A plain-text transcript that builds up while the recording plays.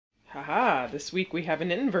Haha, this week we have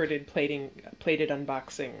an inverted plated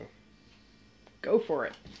unboxing. Go for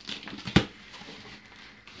it.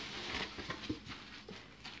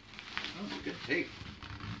 Oh, good tape.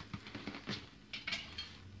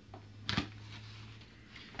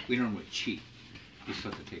 We normally cheat. You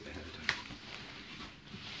set the tape ahead of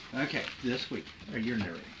time. Okay, this week, you're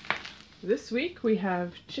narrating. This week we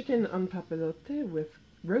have chicken en papillote with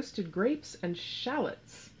roasted grapes and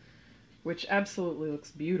shallots, which absolutely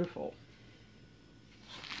looks beautiful.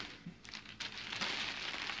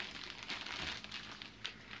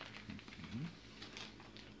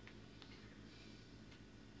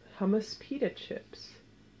 Hummus pita chips.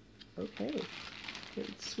 Okay.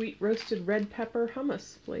 It's sweet roasted red pepper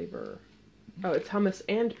hummus flavor. Oh, it's hummus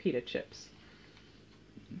and pita chips.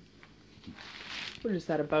 What is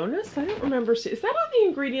that, a bonus? I don't remember. Is that on the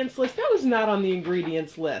ingredients list? That was not on the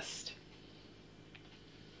ingredients list.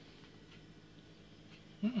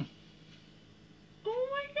 Mm-mm. Oh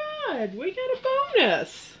my god, we got a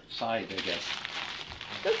bonus. Side, I guess.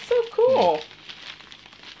 That's so cool.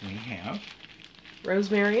 We have.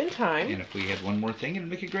 Rosemary and thyme. And if we had one more thing, it'd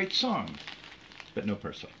make a great song. But no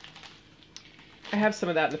parsley. I have some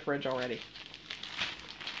of that in the fridge already.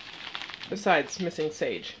 Besides missing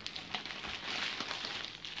sage.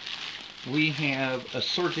 We have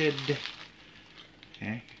assorted.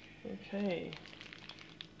 Okay. Okay.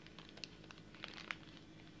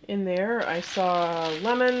 In there, I saw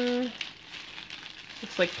lemon.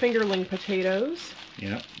 Looks like fingerling potatoes.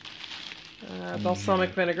 Yep.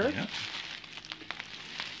 Balsamic vinegar. Yep.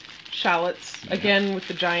 Shallots. Yep. Again with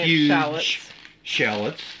the giant Huge shallots.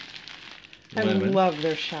 Shallots. I Lemon. love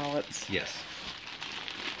their shallots. Yes.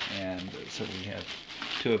 And so we have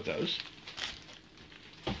 2 of those.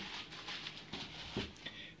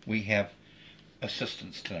 We have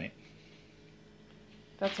assistants tonight.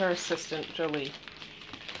 That's our assistant, Jolie.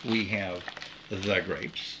 We have the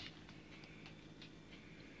grapes.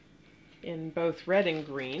 In both red and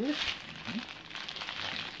green.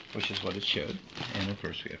 Which is what it showed. And of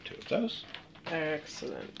course we have 2 of those.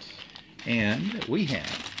 Excellent. And we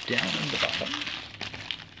have, down in the bottom,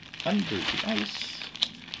 under the ice,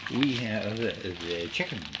 we have the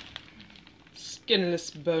chicken.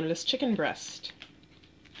 Skinless, boneless chicken breast.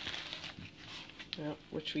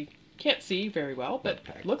 Which we can't see very well, but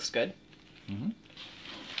looks good. Mm-hmm.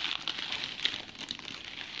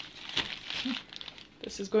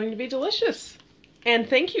 This is going to be delicious. And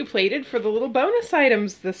thank you, Plated, for the little bonus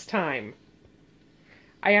items this time.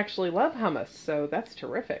 I actually love hummus, so that's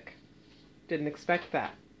terrific. Didn't expect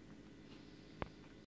that.